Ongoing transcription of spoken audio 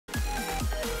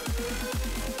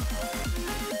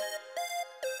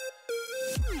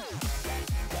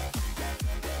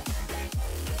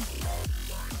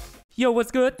Yo,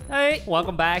 what's good? Hey,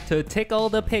 welcome back to Tickle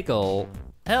the Pickle.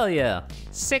 Hell yeah.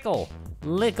 Sickle.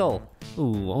 Lickle.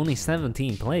 Ooh, only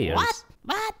 17 players.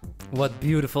 What? What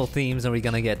beautiful themes are we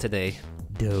gonna get today?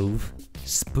 Dove.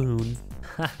 Spoon.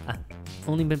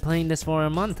 Only been playing this for a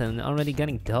month and already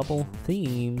getting double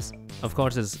themes. Of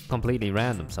course, it's completely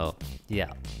random, so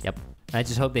yeah. Yep. I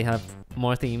just hope they have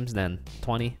more themes than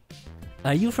 20.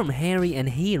 Are you from Harry and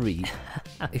Harry?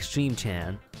 Extreme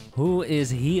Chan. Who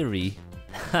is Harry?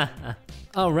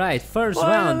 Alright, first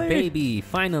round, baby.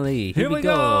 Finally. Here we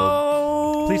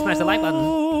go. Please smash the like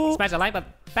button. Smash the like button.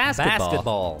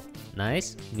 Basketball.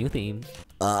 Nice. New theme.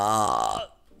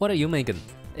 What are you making?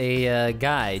 A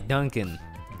guy, Duncan.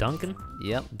 Duncan?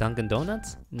 Yep. Dunkin'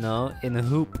 Donuts? No, in a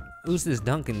hoop. Who's this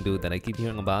Duncan dude that I keep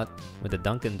hearing about with the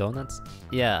Dunkin' Donuts?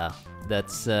 Yeah,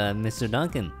 that's Mr.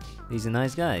 Duncan. He's a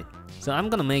nice guy. So I'm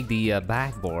gonna make the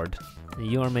backboard.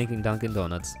 You are making Dunkin'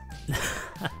 Donuts.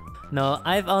 No,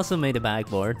 I've also made a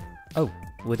backboard. Oh,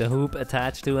 with a hoop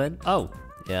attached to it. Oh,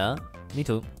 yeah, me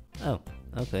too. Oh,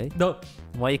 okay. No.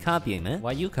 Why are you copying, man?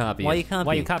 Why you copying? Why you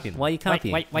copying? Why you copying? Why you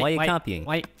copying? Why you copying?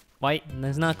 Why?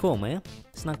 That's not cool, man.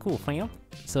 It's not cool, fam.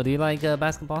 So do you like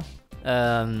basketball?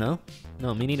 No.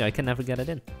 No, me neither. I can never get it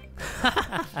in.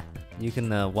 You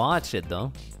can watch it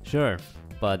though. Sure,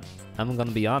 but I'm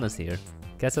gonna be honest here.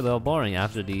 Gets a little boring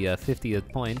after the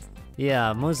 50th point.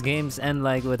 Yeah, most games end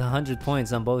like with 100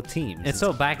 points on both teams. It's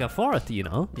so back and forth, you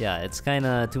know? Yeah, it's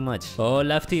kinda too much. Oh,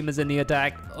 left team is in the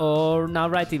attack. Oh, now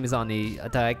right team is on the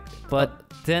attack. But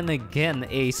then again,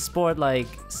 a sport like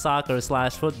soccer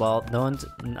 / football, I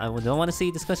don't want to see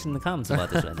discussion in the comments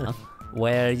about this right now.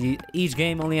 Where each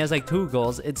game only has like 2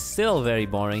 goals, it's still very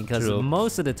boring because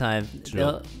most of the time,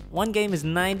 one game is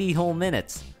 90 whole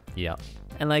minutes. Yeah.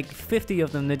 And like 50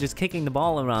 of them, they're just kicking the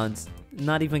ball around,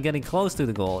 not even getting close to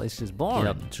the goal. It's just boring.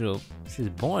 Yep, true. It's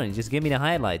just boring. Just give me the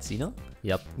highlights, you know?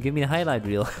 Yep. Give me the highlight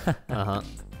reel.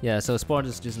 Yeah, so sport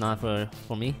is just not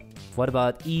for me. What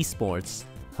about esports?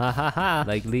 Ha ha ha.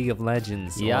 Like League of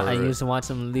Legends. Yeah, I used to watch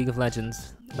some League of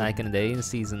Legends back in the day, in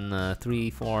season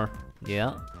 3, 4.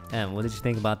 Yeah. And what did you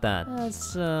think about that?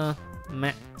 That's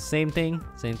meh. Same thing.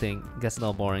 Gets a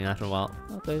little boring after a while.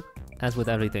 Okay. As with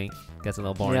everything, gets a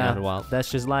little boring after a while.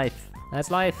 That's just life. That's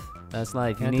life. That's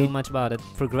life. You can't do much about it.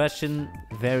 Progression,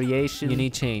 variation. You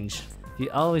need change. If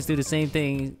you always do the same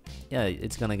thing, yeah,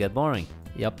 it's gonna get boring.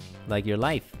 Yep. Like your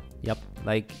life. Yep.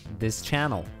 Like this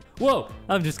channel. Whoa!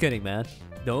 I'm just kidding, man.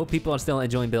 No, people are still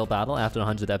enjoying Build Battle after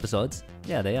 100 episodes.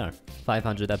 Yeah, they are.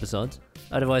 500 episodes.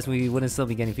 Otherwise, we wouldn't still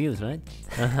be getting views, right?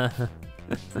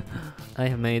 I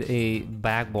have made a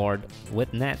backboard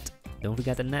with net. Don't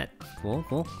forget the net. Cool,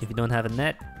 cool. If you don't have a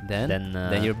net,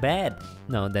 then you're bad.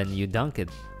 No, then you dunk it.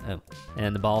 Oh.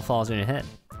 And the ball falls on your head,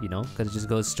 you know, because it just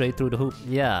goes straight through the hoop.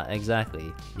 Yeah,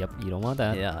 exactly. Yep, you don't want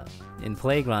that. Yeah. In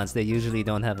playgrounds, they usually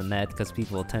don't have a net because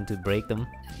people tend to break them.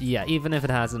 Yeah, even if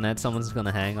it has a net, someone's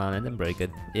gonna hang on it and break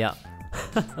it. Yeah.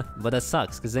 But that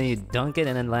sucks, because then you dunk it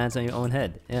and it lands on your own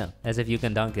head. Yeah, as if you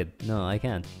can dunk it. No, I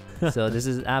can't. So this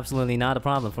is absolutely not a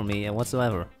problem for me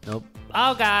whatsoever. Nope.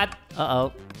 Oh god!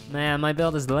 Uh-oh. Man, my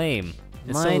build is lame.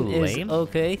 Mine is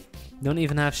okay. Don't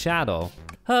even have shadow.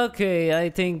 Okay, I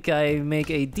think I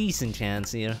make a decent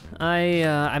chance here.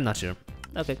 I'm not sure.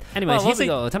 Okay. Anyways, here we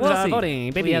go. Time to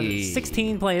voting, baby. We have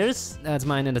 16 players. That's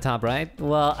mine in the top right.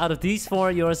 Well, out of these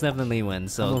 4, yours definitely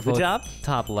wins. So good job.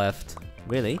 Top left.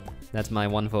 Really? That's my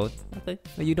 1 vote. Okay.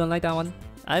 You don't like that one?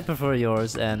 I prefer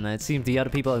yours, and it seems the other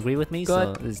people agree with me,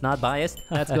 so it's not biased.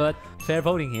 That's good. Fair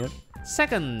voting here.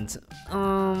 Second,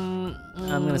 I'm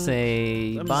gonna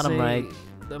say bottom right.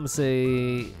 I'm gonna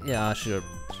say, yeah, sure.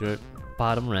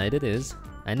 Bottom right it is.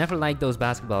 I never liked those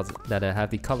basketballs that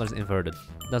have the colors inverted.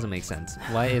 Doesn't make sense.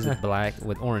 Why is it black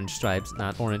with orange stripes,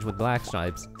 not orange with black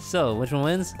stripes? So, which one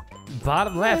wins?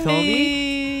 Bottom left,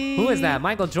 homie. Who is that?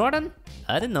 Michael Jordan?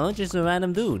 I don't know, just a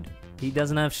random dude. He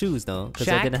doesn't have shoes though, because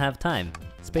I didn't have time.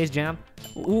 Space Jam.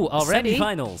 Ooh, already?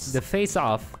 Semifinals. The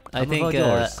face-off. I think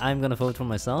I'm gonna vote for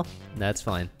myself. That's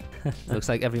fine. Looks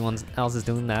like everyone else is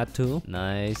doing that too.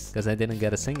 Nice. Because I didn't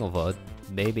get a single vote.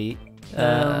 Maybe.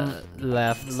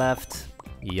 Left.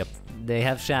 Yep. They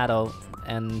have shadow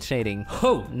and shading.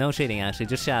 Oh! No shading actually,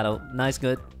 just shadow. Nice,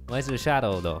 good. Why is there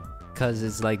shadow though? Because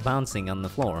it's like bouncing on the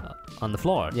floor. On the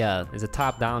floor? Yeah. It's a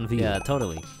top-down view. Yeah,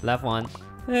 totally. Left one.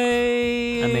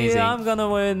 Hey! Amazing. I'm gonna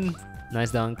win. Nice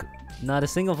dunk. Not a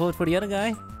single vote for the other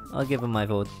guy? I'll give him my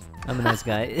vote. I'm a nice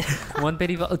guy. 1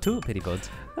 pity vote. Oh, 2 pity votes.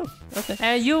 Oh, okay.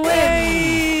 And you win!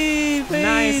 Hey,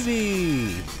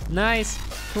 baby! Nice.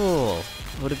 Cool.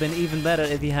 Would have been even better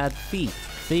if he had feet.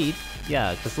 Feet?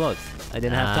 Yeah, because look. I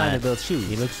didn't have time to build shoes.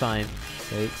 He looks fine.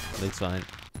 Wait, looks fine.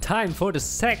 Time for the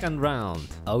second round.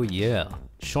 Oh, yeah.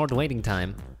 Short waiting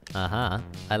time.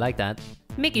 I like that.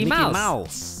 Mickey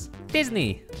Mouse.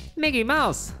 Disney. Mickey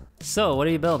Mouse. So, what are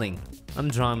you building? I'm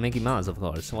drawing Mickey Mouse, of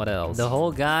course. What else? The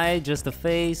whole guy, just the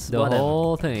face, The whatever.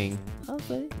 whole thing.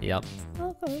 Okay. Yep.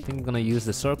 Okay. I think I'm gonna use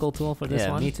the circle tool for this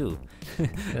Yeah, one. me too.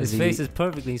 His face is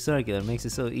perfectly circular. It makes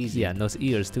it so easy. Yeah, and those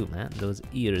ears too, man. Those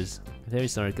ears. Very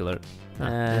circular. The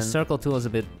And- circle tool is a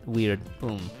bit weird.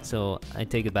 Boom. So I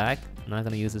take it back. I'm not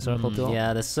gonna use the circle tool.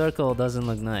 Yeah, the circle doesn't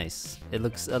look nice. It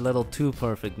looks a little too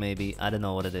perfect, maybe. I don't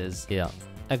know what it is. Yeah.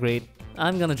 Agreed.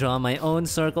 I'm gonna draw my own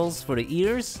circles for the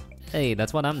ears. Hey,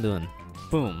 that's what I'm doing.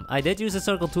 Boom. I did use a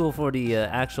circle tool for the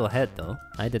actual head, though.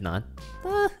 I did not.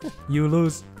 You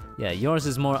lose. Yeah, yours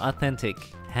is more authentic.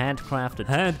 Handcrafted.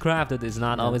 Handcrafted is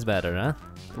not Yeah. always better, huh?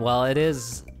 Well, it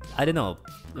is. I don't know.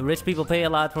 Rich people pay a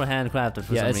lot for handcrafted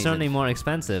for Yeah, some it's reason. certainly more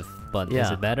expensive, but is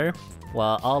Yeah. it better?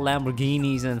 Well, all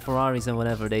Lamborghinis and Ferraris and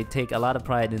whatever, they take a lot of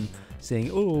pride in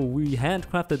saying, "Oh, we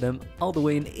handcrafted them all the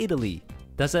way in Italy."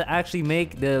 Does it actually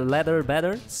make the leather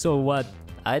better? So what?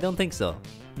 I don't think so.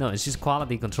 No, it's just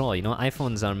quality control. You know,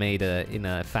 iPhones are made in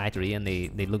a factory and they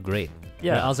look great.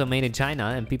 Yeah. They're also made in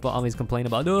China, and people always complain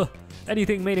about, oh,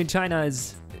 anything made in China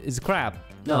is crap.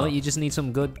 No, No. you just need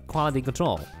some good quality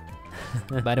control.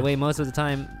 By the way, most of the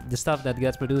time, the stuff that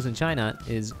gets produced in China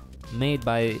is made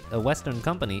by a Western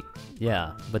company,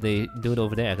 Yeah, but they do it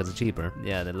over there because it's cheaper.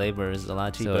 yeah, the labor is a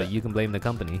lot cheaper. So you can blame the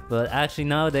company. But actually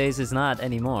nowadays it's not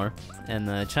anymore,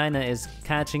 and China is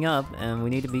catching up, and we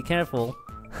need to be careful.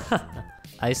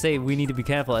 I say we need to be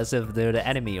careful as if they're the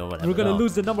enemy or whatever. No.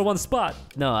 lose the #1 spot.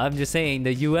 No, I'm just saying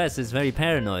the U.S. is very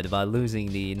paranoid about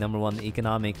losing the #1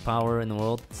 economic power in the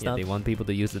world. Yeah, Stuff. they want people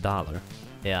to use the dollar.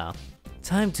 Yeah.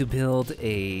 Time to build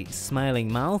a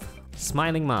smiling mouth.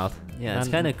 Smiling mouth. Yeah, it's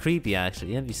kind of creepy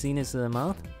actually. Have you seen his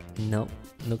mouth? Nope,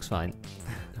 looks fine.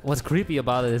 What's creepy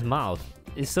about his mouth?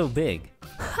 It's so big.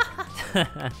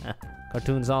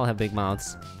 Cartoons all have big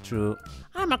mouths. True.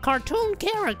 I'm a cartoon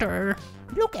character.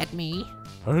 Look at me.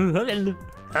 Have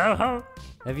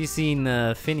you seen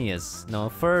Phineas? No,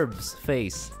 Ferb's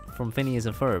face from Phineas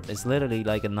and Ferb. It's literally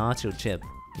like a nacho chip.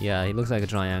 Yeah, he looks like a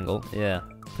triangle, Yeah,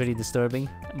 pretty disturbing.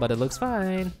 but it looks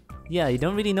fine. Yeah, you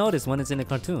don't really notice when it's in a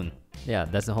cartoon. Yeah,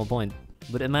 that's the whole point.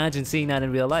 But imagine seeing that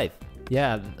in real life.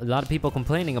 Yeah, a lot of people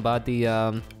complaining about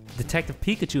the Detective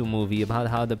Pikachu movie about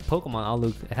how the Pokemon all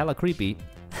look hella creepy.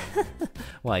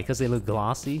 Why? Because they look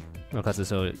glossy? Or because it's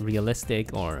so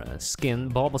realistic, or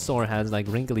skin. Bulbasaur has like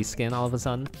wrinkly skin all of a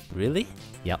sudden. Really?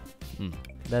 Yep.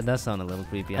 That does sound a little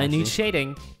creepy, I actually. need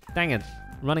shading. Dang it.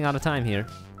 Running out of time here.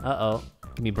 Uh-oh.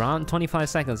 Give me brown, 25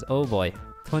 seconds. Oh boy.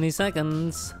 20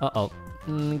 seconds. Uh-oh.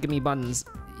 Give me buttons.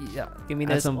 Yeah, Give me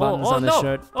add this. some buttons oh, on no. the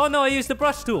shirt. Oh no, I used the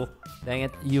brush tool. Dang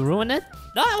it. You ruined it?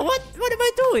 No, what am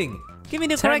I doing? Give me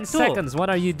the 10 correct tool. seconds. What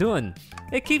are you doing?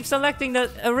 It keeps selecting the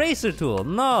eraser tool.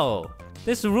 No.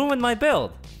 This ruined my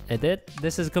build. It did?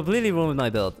 This has completely ruined my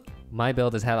build. My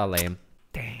build is hella lame.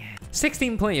 Dang it.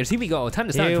 16 players. Here we go. Time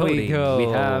to start Here voting. we go. We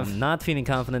have Not feeling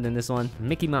confident in this one.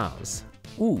 Mickey Mouse.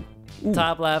 Ooh.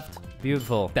 Top left.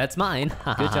 Beautiful. That's mine.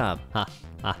 Good job. Ha,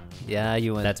 ha. Yeah,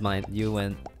 you win. That's mine. You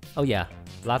win. Oh yeah.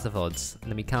 Lots of votes.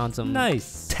 Let me count them.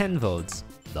 Nice. 10 votes.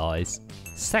 Nice.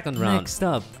 Second round. Next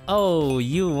up. Oh,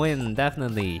 you win,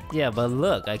 definitely. Yeah, but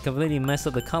look, I completely messed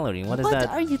up the coloring. What is What that?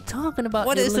 are you talking about?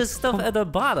 What It is this looks stuff at the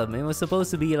bottom? It was supposed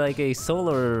to be like a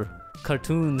solar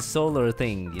cartoon solar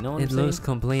thing. You know what It I'm saying? looks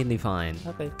completely fine.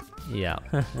 Okay. Yeah.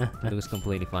 It looks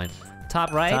completely fine.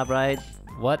 Top right. Top right.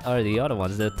 What are the other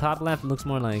ones? The top left looks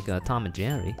more like Tom and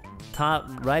Jerry. Top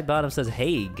right bottom says,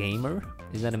 "Hey gamer."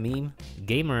 Is that a meme?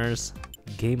 Gamers.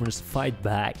 Gamers fight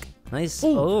back. Nice.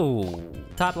 Ooh. Oh.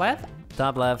 Top left?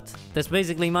 Top left. That's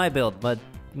basically my build, but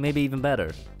maybe even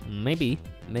better. Maybe.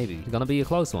 Maybe. It's gonna be a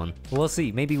close one. We'll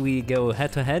see. Maybe we go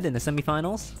head to head in the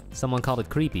semifinals. Someone called it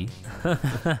creepy.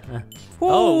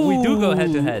 Oh, we do go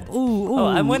head to head. Ooh, Oh,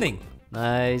 I'm winning.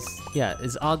 Nice. Yeah,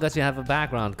 it's all got to have a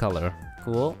background color.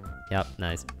 Cool. Yep,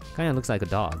 nice. Kinda looks like a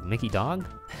dog. Mickey dog?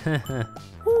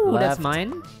 Ooh, that's Left.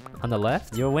 mine. On the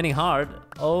left. You're winning hard.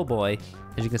 Oh boy.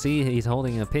 As you can see, he's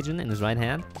holding a pigeon in his right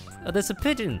hand. Oh, that's a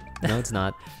pigeon. No, it's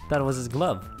not. That was his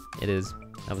glove. It is.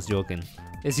 I was joking.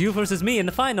 It's you versus me in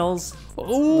the finals.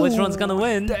 Ooh, Which one's gonna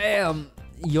win? Damn.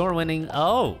 You're winning.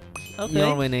 Oh. Okay.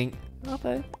 You're winning.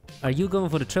 Okay. Are you going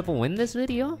for the triple win this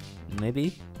video?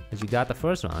 Maybe. Because you got the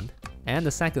first round. And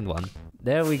the second one.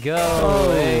 There we go.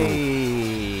 Oh.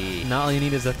 Hey. Now all you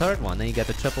need is the third one. Then you get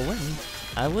the triple win.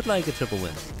 I would like a triple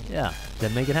win. Yeah,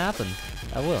 Then make it happen.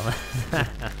 I will.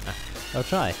 I'll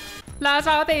try.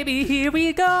 Laza baby, here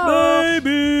we go.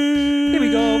 Baby. Here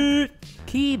we go.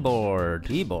 Keyboard.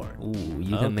 Keyboard. Ooh,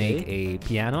 you can make a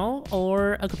piano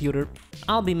or a computer.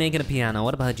 I'll be making a piano.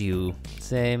 What about you?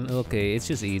 Same. Okay, it's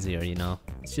just easier, you know.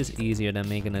 It's just easier than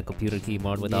making a computer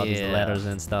keyboard with all these letters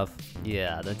and stuff.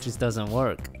 Yeah, that just doesn't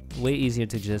work. Way easier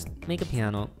to just make a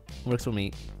piano. Works for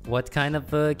me. What kind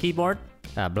of keyboard?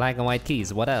 Black and white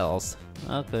keys. What else?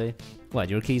 Okay. What,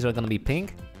 your keys are gonna be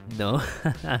pink? No.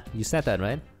 You said that,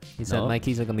 right? You said No. my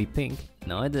keys are gonna be pink.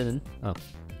 No, I didn't. Oh.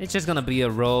 It's just gonna be a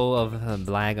row of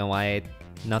black and white.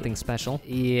 Nothing special.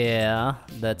 Yeah,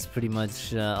 that's pretty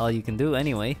much all you can do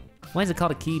anyway. Why is it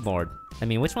called a keyboard? I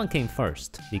mean, which one came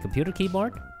first? The computer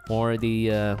keyboard or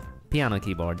the piano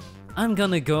keyboard? I'm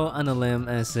gonna go on a limb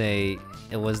and say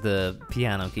it was the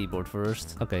piano keyboard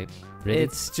first. Okay, really?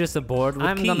 It's just a board with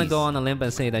I'm keys. gonna go on a limb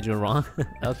and say that you're wrong.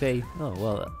 Okay. Oh,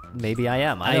 well, maybe I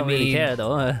am. I I don't really mean- care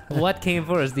though. What came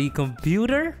first, the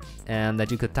computer and that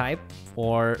you could type,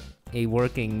 or a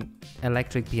working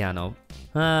electric piano?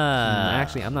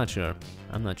 Actually, I'm not sure.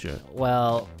 I'm not sure.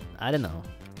 Well, I don't know.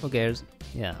 Who cares?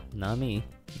 Yeah, not me.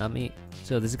 Not me.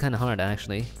 So this is kind of hard,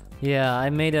 actually. Yeah, I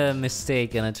made a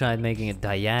mistake and I tried making it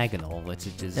diagonal, which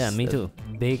is just Yeah, me too.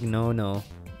 big no-no.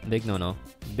 Big no-no.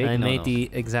 Big I made no-no. the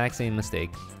exact same mistake.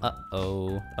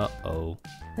 Uh-oh. Uh-oh.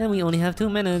 And we only have 2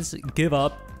 minutes. Give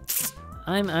up.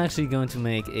 I'm actually going to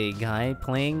make a guy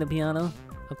playing the piano.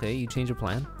 Okay, you change your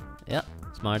plan. Yeah.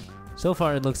 Smart. So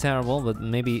far it looks terrible, but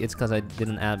maybe it's because I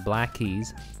didn't add black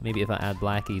keys. Maybe if I add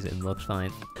black keys, it looks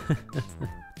fine.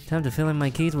 Time to fill in my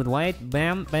keys with white.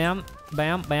 Bam, bam,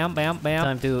 bam, bam, bam, bam.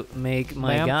 Time to make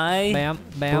my Bam, guy. Bam,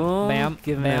 bam, Boom. bam.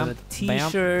 Give him bam, a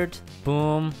t-shirt.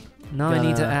 Boom. Now I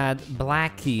need to Gonna- add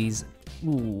black keys.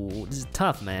 Ooh, this is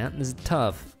tough, man. This is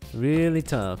tough. Really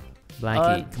tough.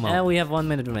 Black key. Come on. And we have 1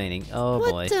 minute remaining. Oh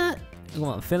boy. Come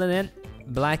on, fill it in.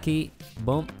 Black key.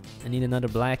 Boom. I need another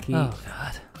black key. Oh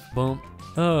god. Boom.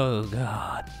 Oh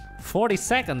god. 40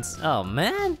 seconds. Oh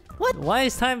man. What? Why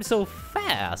is time so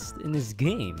fast in this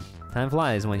game? Time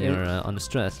flies when you're under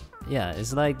stress. Yeah,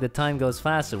 it's like the time goes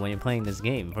faster when you're playing this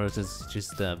game versus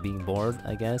just being bored,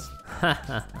 I guess.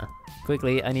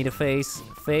 Quickly, I need a face.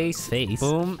 Face. Face?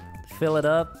 Boom. Fill it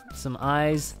up. Some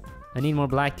eyes. I need more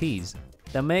black keys.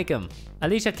 Then make them.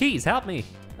 Alicia Keys, help me.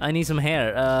 I need some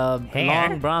hair. Hair?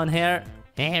 Long brown hair.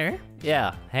 Hair?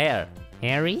 Yeah, hair.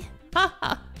 Harry?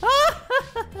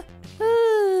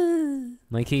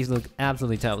 My keys look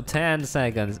absolutely terrible. 10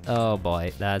 seconds. Oh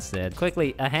boy, that's it.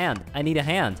 Quickly, a hand. I need a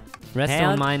hand. Redstone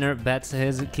Hand. Miner bets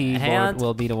his keyboard Hand.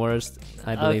 will be the worst.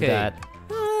 I believe Okay. that.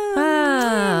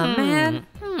 Ah, man.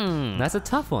 That's a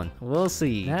tough one. We'll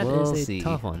see. That we'll is a see.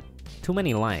 tough one. Too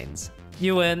many lines.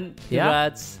 You win. Yeah?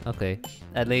 Congrats. Okay.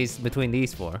 At least between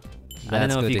these 4. I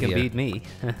That's don't know if good you to can hear. beat me.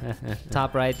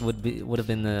 Top right would have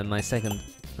been my second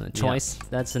choice. Yeah,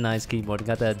 that's a nice keyboard.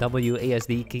 Got the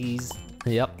WASD keys,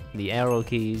 Yep. the arrow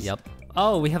keys. Yep.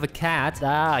 Oh, we have a cat.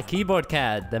 Ah, keyboard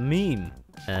cat, the meme.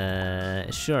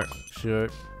 Sure. Sure.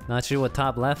 Not sure what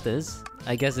top left is.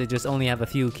 I guess they just only have a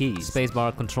few keys.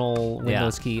 Spacebar, control, Yeah.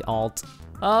 Windows key, Alt.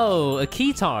 Oh, a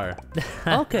keytar.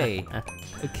 Okay.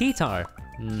 A keytar.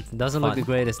 Doesn't Fun. look the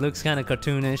greatest. Looks kind of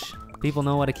cartoonish. People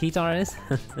know what a keytar is?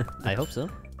 I hope so.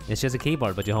 It's just a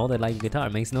keyboard, but you hold it like a guitar.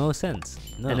 It makes no sense.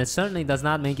 No. And it certainly does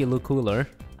not make you look cooler.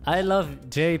 I love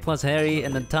Jerry plus Harry,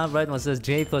 and the top right one says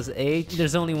J plus H.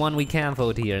 There's only one we can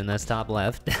vote here, and that's top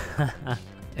left.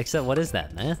 Except, what is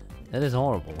that, man? That is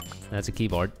horrible. That's a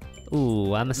keyboard.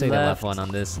 Ooh, I'm gonna say the left one on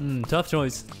this. Tough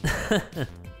choice.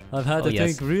 I've had Oh, to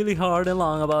yes. think really hard and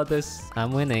long about this,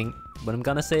 I'm winning. but I'm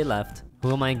gonna say left.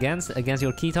 Who am I against? Against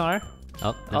your keytar?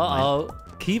 Oh, never mind. Uh-oh.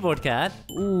 Keyboard cat.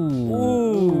 Ooh.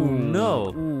 Ooh, no.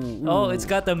 Ooh, Oh, ooh. it's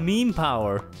got the meme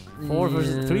power. 4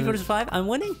 versus 3 Yeah. versus 5. I'm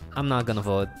winning. I'm not gonna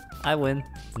vote. I win.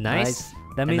 Nice.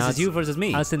 That And means now it's you versus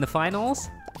me. Us in the finals?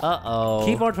 Uh-oh.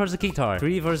 Keyboard versus guitar.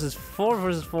 3 versus 4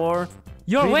 versus 4.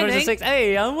 You're 3 winning. versus 6.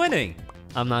 Hey, I'm winning.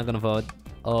 I'm not gonna vote.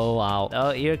 Oh, wow.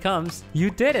 Oh, here it comes. You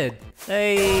did it.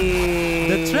 Hey.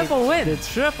 The triple win. The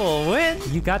triple win.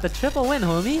 You got the triple win,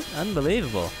 homie.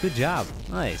 Unbelievable. Good job.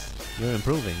 Nice. You're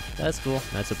improving. That's cool.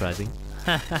 That's surprising.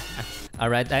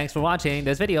 Alright, thanks for watching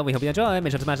this video. We hope you enjoyed. Make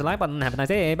sure to smash the like button. Have a nice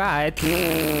day. Bye.